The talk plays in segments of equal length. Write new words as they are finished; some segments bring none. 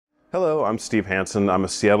Hello, I'm Steve Hansen. I'm a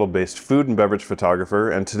Seattle-based food and beverage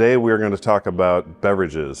photographer, and today we're going to talk about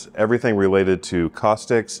beverages, everything related to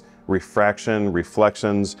caustics, refraction,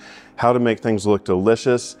 reflections, how to make things look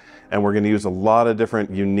delicious, and we're going to use a lot of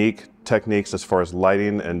different unique techniques as far as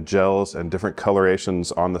lighting and gels and different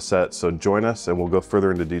colorations on the set. So join us and we'll go further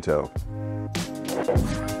into detail.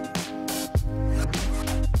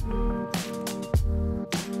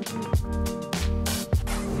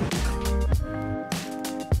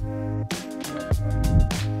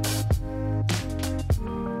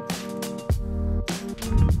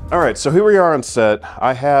 All right, so here we are on set.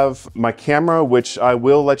 I have my camera, which I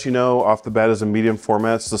will let you know off the bat is a medium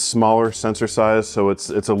format. It's the smaller sensor size, so it's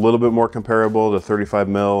a little bit more comparable to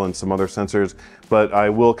 35mm and some other sensors, but I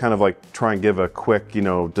will kind of like try and give a quick,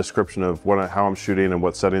 description of how I'm shooting and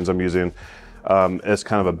what settings I'm using as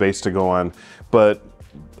kind of a base to go on. But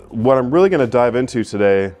what I'm really gonna dive into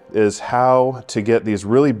today is how to get these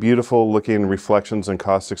really beautiful looking reflections and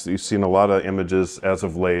caustics that you've seen a lot of images as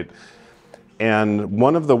of late. And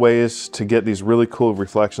one of the ways to get these really cool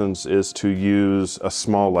reflections is to use a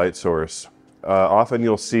small light source. Often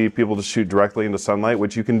you'll see people just shoot directly into sunlight,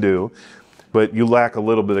 which you can do, but you lack a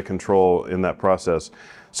little bit of control in that process.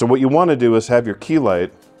 So what you want to do is have your key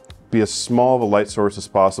light be as small of a light source as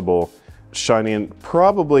possible, shining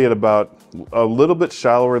probably at about a little bit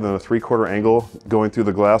shallower than a 3/4 angle going through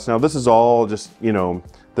the glass. Now this is all just,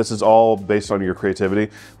 this is all based on your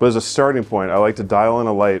creativity, but as a starting point, I like to dial in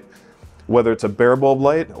a light, whether it's a bare bulb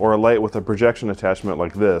light or a light with a projection attachment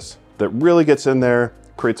like this, that really gets in there,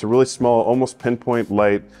 creates a really small, almost pinpoint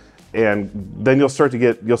light, and then you'll start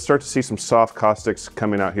to see some soft caustics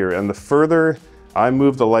coming out here. And the further I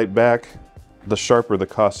move the light back, the sharper the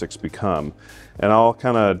caustics become. And I'll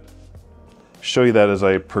kind of show you that as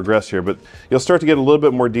I progress here, but you'll start to get a little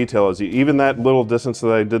bit more detail even that little distance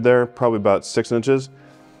that I did there, probably about 6 inches,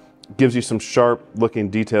 gives you some sharp looking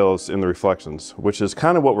details in the reflections, which is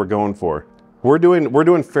kind of what we're going for. We're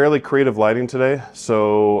doing fairly creative lighting today,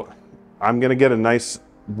 so I'm gonna get a nice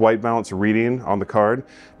white balance reading on the card,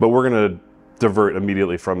 but we're gonna divert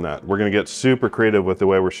immediately from that. We're gonna get super creative with the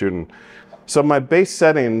way we're shooting. So my base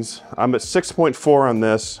settings, I'm at 6.4 on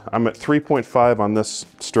this, I'm at 3.5 on this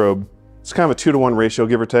strobe. It's kind of a 2-to-1 ratio,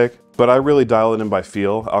 give or take, but I really dial it in by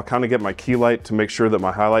feel. I'll kind of get my key light to make sure that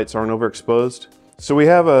my highlights aren't overexposed. So we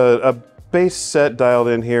have a base set dialed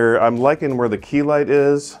in here. I'm liking where the key light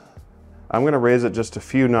is. I'm gonna raise it just a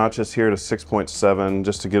few notches here to 6.7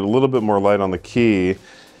 just to get a little bit more light on the key.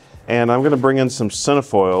 And I'm gonna bring in some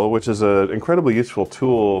cinefoil, which is an incredibly useful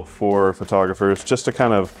tool for photographers, just to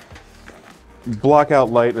kind of block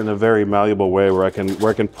out light in a very malleable way where I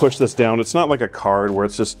can push this down. It's not like a card where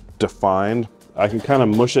it's just defined. I can kind of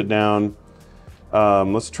mush it down.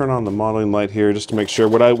 Let's turn on the modeling light here just to make sure.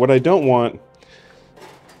 What I don't want,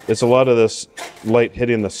 it's a lot of this light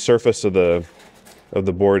hitting the surface of the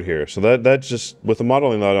board here. So that's just, with the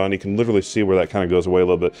modeling light on, you can literally see where that kind of goes away a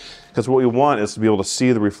little bit. Because what we want is to be able to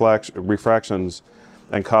see the refractions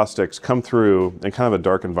and caustics come through in kind of a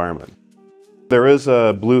dark environment. There is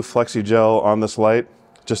a blue flexi-gel on this light,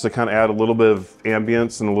 just to kind of add a little bit of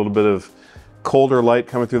ambience and a little bit of colder light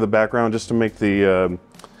coming through the background, just to make the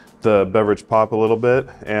beverage pop a little bit.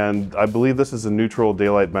 And I believe this is a neutral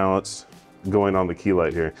daylight balance going on the key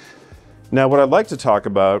light here. Now what I'd like to talk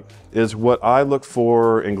about is what I look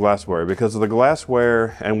for in glassware, because the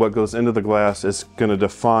glassware and what goes into the glass is going to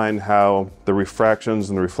define how the refractions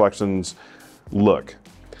and the reflections look.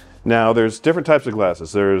 Now there's different types of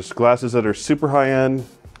glasses. There's glasses that are super high-end,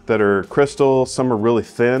 that are crystal, some are really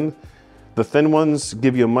thin. The thin ones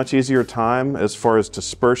give you a much easier time as far as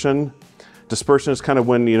dispersion. Dispersion is kind of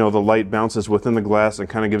when, the light bounces within the glass and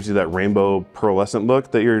kind of gives you that rainbow pearlescent look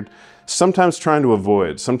that you're sometimes trying to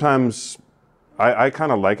avoid. Sometimes I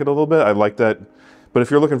kind of like it a little bit. I like that. But if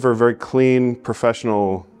you're looking for a very clean,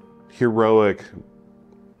 professional, heroic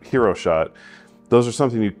hero shot, those are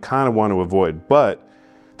something you kind of want to avoid. But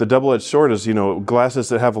the double-edged sword is, glasses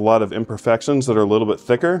that have a lot of imperfections that are a little bit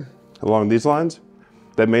thicker along these lines,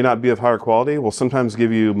 that may not be of higher quality, will sometimes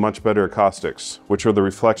give you much better caustics, which are the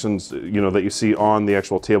reflections, that you see on the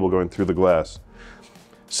actual table going through the glass.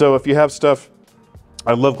 So if you have stuff,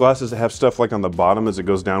 I love glasses that have stuff like on the bottom as it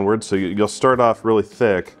goes downward. So you'll start off really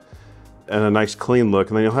thick and a nice clean look,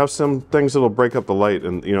 and then you'll have some things that'll break up the light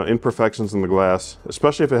and imperfections in the glass,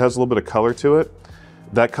 especially if it has a little bit of color to it.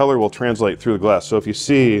 That color will translate through the glass. So if you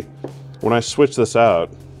see, when I switch this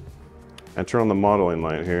out and turn on the modeling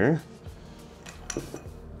light here,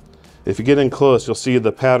 if you get in close, you'll see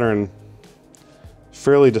the pattern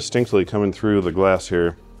fairly distinctly coming through the glass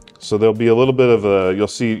here. So there'll be a little bit of a, you'll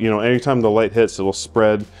see, anytime the light hits, it'll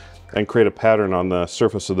spread and create a pattern on the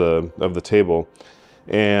surface of the table.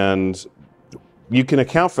 And you can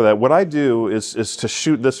account for that. What I do is to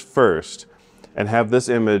shoot this first and have this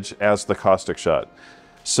image as the caustic shot.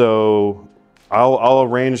 So I'll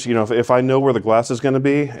arrange, you know, if I know where the glass is going to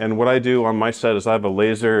be, and what I do on my set is I have a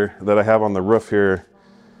laser that I have on the roof here,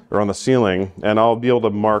 or on the ceiling, and I'll be able to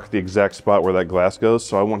mark the exact spot where that glass goes,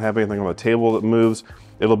 so I won't have anything on the table that moves.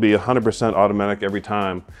 It'll be 100% automatic every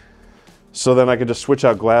time. So then I could just switch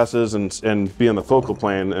out glasses and be on the focal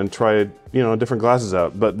plane and try, you know, different glasses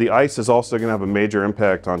out. But the ice is also going to have a major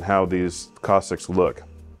impact on how these caustics look.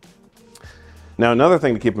 Now, another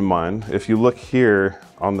thing to keep in mind, if you look here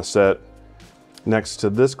on the set, next to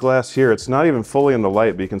this glass here, it's not even fully in the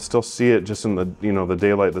light, but you can still see it just in the, you know, the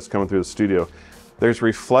daylight that's coming through the studio. There's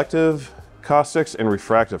reflective caustics and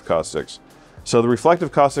refractive caustics. So the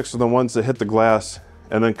reflective caustics are the ones that hit the glass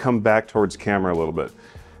and then come back towards camera a little bit.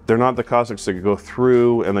 They're not the caustics that go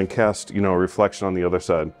through and then cast, you know, a reflection on the other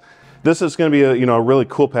side. This is going to be a, you know, a really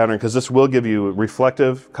cool pattern because this will give you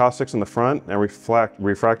reflective caustics in the front and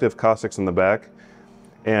refractive caustics in the back.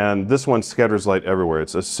 And this one scatters light everywhere.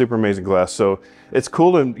 It's a super amazing glass. So it's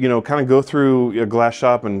cool to, you know, kind of go through a glass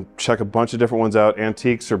shop and check a bunch of different ones out,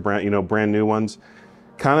 antiques or brand, you know, brand new ones.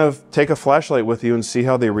 Kind of take a flashlight with you and see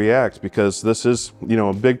how they react, because this is, you know,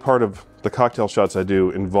 a big part of the cocktail shots I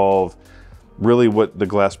do involve really what the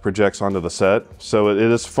glass projects onto the set. So it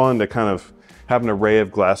is fun to kind of have an array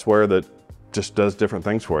of glassware that just does different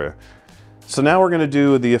things for you. So now we're going to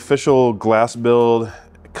do the official glass build,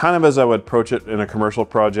 kind of as I would approach it in a commercial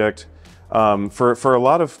project. For a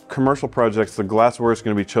lot of commercial projects, the glassware is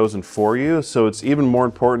going to be chosen for you. So it's even more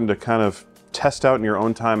important to kind of test out in your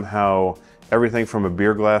own time how everything from a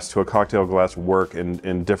beer glass to a cocktail glass work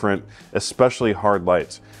in different, especially hard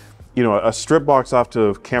lights. You know, a strip box off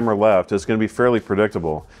to camera left is going to be fairly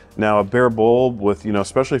predictable. Now a bare bulb with, you know,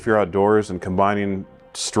 especially if you're outdoors and combining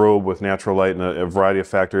strobe with natural light and a variety of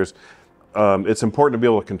factors, it's important to be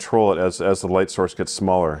able to control it as the light source gets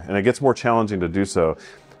smaller, and it gets more challenging to do so.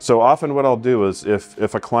 So often what I'll do is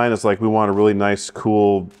if a client is like, we want a really nice,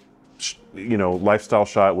 cool, you know, lifestyle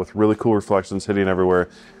shot with really cool reflections hitting everywhere,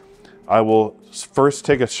 I will first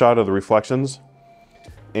take a shot of the reflections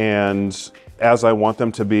and as I want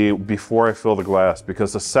them to be before I fill the glass,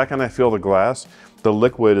 because the second I fill the glass, the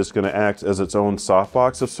liquid is going to act as its own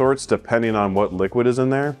softbox of sorts, depending on what liquid is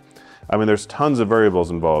in there. I mean, there's tons of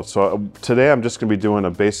variables involved. So today I'm just going to be doing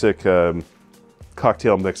a basic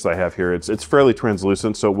cocktail mix that I have here. It's fairly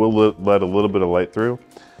translucent, so it will let a little bit of light through.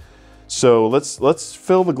 So let's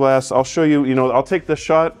fill the glass. I'll show you, you know, I'll take this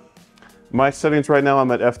shot. My settings right now, I'm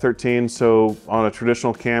at f13, so on a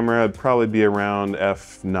traditional camera, I'd probably be around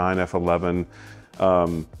f9,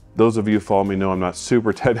 f11. Those of you who follow me know I'm not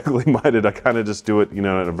super technically minded. I kind of just do it, you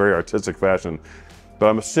know, in a very artistic fashion. But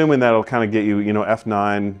I'm assuming that'll kind of get you, you know,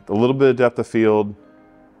 f9, a little bit of depth of field,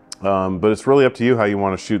 but it's really up to you how you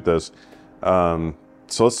want to shoot this. So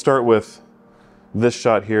let's start with this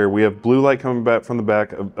shot here. We have blue light coming back from the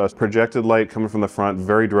back, a projected light coming from the front,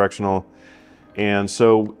 very directional. And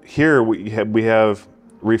so here we have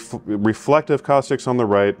reflective caustics on the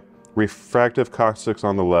right, refractive caustics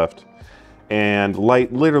on the left, and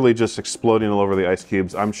light literally just exploding all over the ice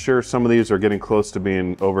cubes. I'm sure some of these are getting close to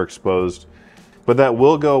being overexposed, but that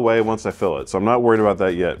will go away once I fill it. So I'm not worried about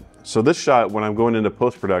that yet. So this shot, when I'm going into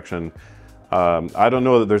post-production, I don't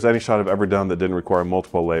know that there's any shot I've ever done that didn't require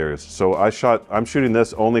multiple layers. So I'm shooting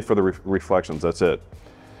this only for the reflections, that's it.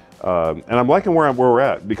 And I'm liking where we're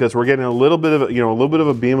at, because we're getting a little bit of, you know, a little bit of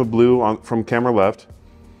a beam of blue from camera left.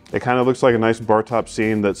 It kind of looks like a nice bar top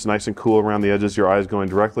scene that's nice and cool around the edges, your eyes going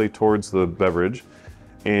directly towards the beverage.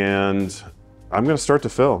 And I'm going to start to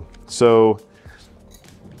fill. So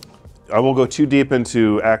I won't go too deep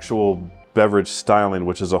into actual beverage styling,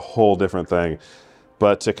 which is a whole different thing.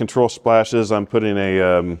 But to control splashes, I'm putting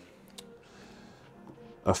a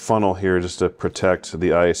funnel here just to protect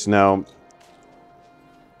the ice. Now,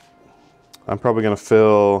 I'm probably going to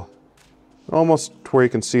fill almost to where you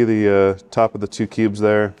can see the top of the two cubes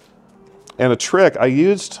there. And a trick, I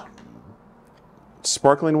used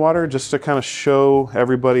sparkling water just to kind of show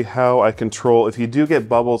everybody how I control. If you do get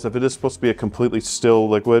bubbles, if it is supposed to be a completely still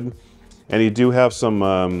liquid, and you do have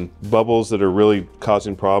some bubbles that are really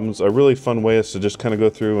causing problems, a really fun way is to just kind of go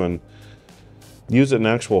through and use an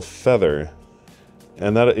actual feather.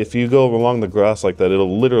 And that, if you go along the glass like that,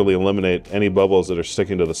 it'll literally eliminate any bubbles that are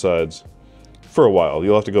sticking to the sides. For a while,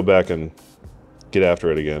 you'll have to go back and get after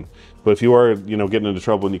it again. But if you are, you know, getting into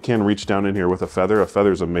trouble and you can reach down in here with a feather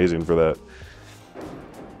is amazing for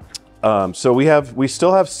that. So we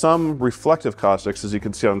still have some reflective caustics, as you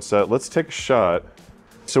can see on set. Let's take a shot.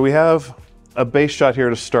 So we have a base shot here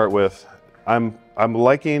to start with. I'm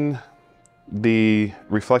liking the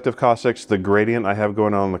reflective caustics, the gradient I have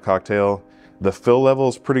going on in the cocktail. The fill level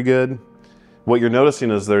is pretty good. What you're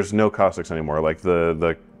noticing is there's no caustics anymore. Like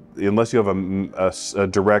unless you have a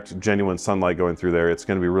direct, genuine sunlight going through there, it's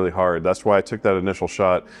going to be really hard. That's why I took that initial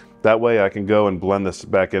shot. That way I can go and blend this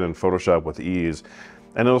back in Photoshop with ease.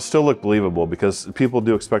 And it'll still look believable because people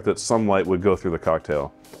do expect that sunlight would go through the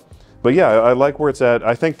cocktail. But yeah, I like where it's at.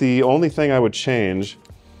 I think the only thing I would change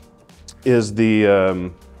is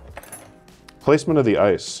the placement of the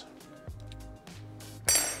ice.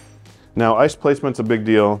 Now, ice placement's a big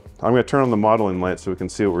deal. I'm going to turn on the modeling light so we can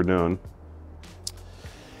see what we're doing.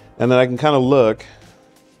 And then I can kind of look.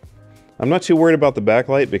 I'm not too worried about the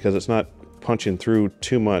backlight because it's not punching through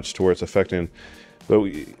too much to where it's affecting.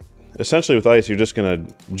 But essentially with ice, you're just going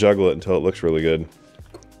to juggle it until it looks really good.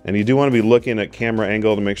 And you do want to be looking at camera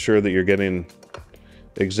angle to make sure that you're getting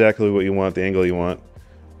exactly what you want, the angle you want.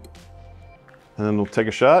 And then we'll take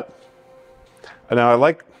a shot. And now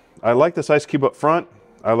I like this ice cube up front.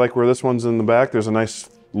 I like where this one's in the back. There's a nice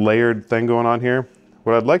layered thing going on here.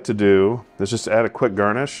 What I'd like to do is just add a quick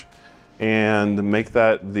garnish and make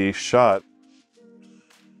that the shot.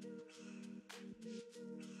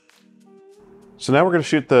 So now we're going to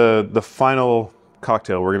shoot the final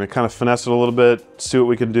cocktail. We're going to kind of finesse it a little bit, see what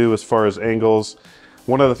we can do as far as angles.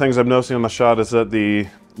 One of the things I'm noticing on the shot is that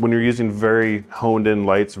when you're using very honed in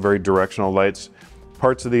lights, very directional lights,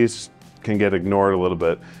 parts of these can get ignored a little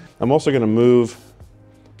bit. I'm also going to move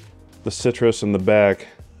the citrus in the back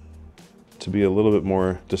to be a little bit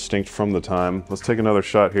more distinct from the time. Let's take another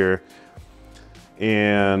shot here.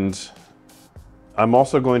 And I'm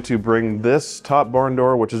also going to bring this top barn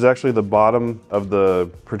door, which is actually the bottom of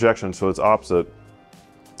the projection, so it's opposite.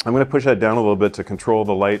 I'm going to push that down a little bit to control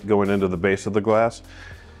the light going into the base of the glass,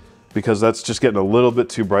 because that's just getting a little bit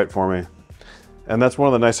too bright for me. And that's one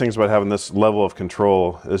of the nice things about having this level of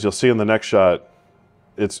control, is you'll see in the next shot,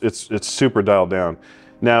 it's super dialed down.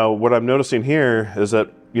 Now, what I'm noticing here is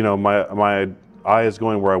that, you know, my eye is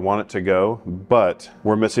going where I want it to go, but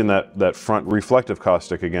we're missing that front reflective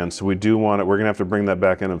caustic again. So we're gonna have to bring that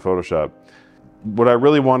back in Photoshop. What I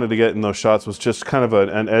really wanted to get in those shots was just kind of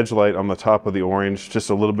an edge light on the top of the orange, just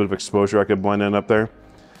a little bit of exposure I could blend in up there.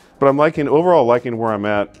 But I'm overall liking where I'm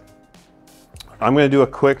at. I'm gonna do a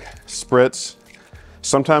quick spritz.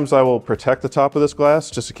 Sometimes I will protect the top of this glass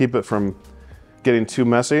just to keep it from getting too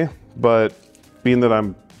messy, but being that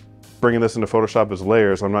I'm bringing this into Photoshop as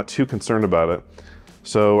layers, I'm not too concerned about it.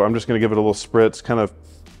 So I'm just gonna give it a little spritz, kind of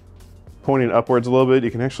pointing upwards a little bit. You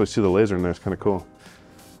can actually see the laser in there, it's kind of cool.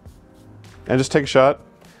 And just take a shot.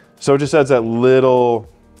 So it just adds that little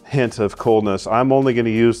hint of coldness. I'm only gonna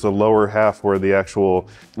use the lower half where the actual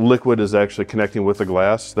liquid is actually connecting with the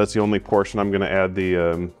glass. That's the only portion I'm gonna add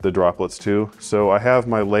the droplets to. So I have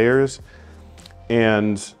my layers,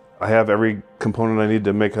 and I have every component I need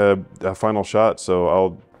to make a final shot. So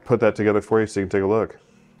I'll put that together for you so you can take a look.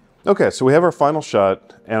 Okay, so we have our final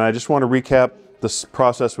shot, and I just want to recap this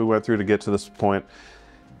process we went through to get to this point.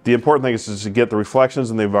 The important thing is to get the reflections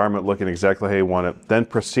in the environment looking exactly how you want it, then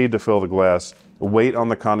proceed to fill the glass. Wait on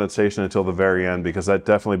the condensation until the very end, because that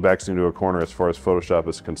definitely backs into a corner as far as Photoshop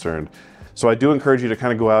is concerned. So I do encourage you to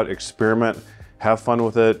kind of go out, experiment, have fun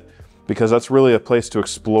with it, because that's really a place to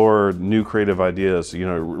explore new creative ideas. You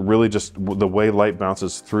know, really just the way light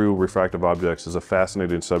bounces through refractive objects is a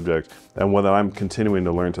fascinating subject, and one that I'm continuing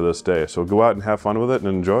to learn to this day. So go out and have fun with it and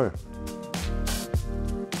enjoy.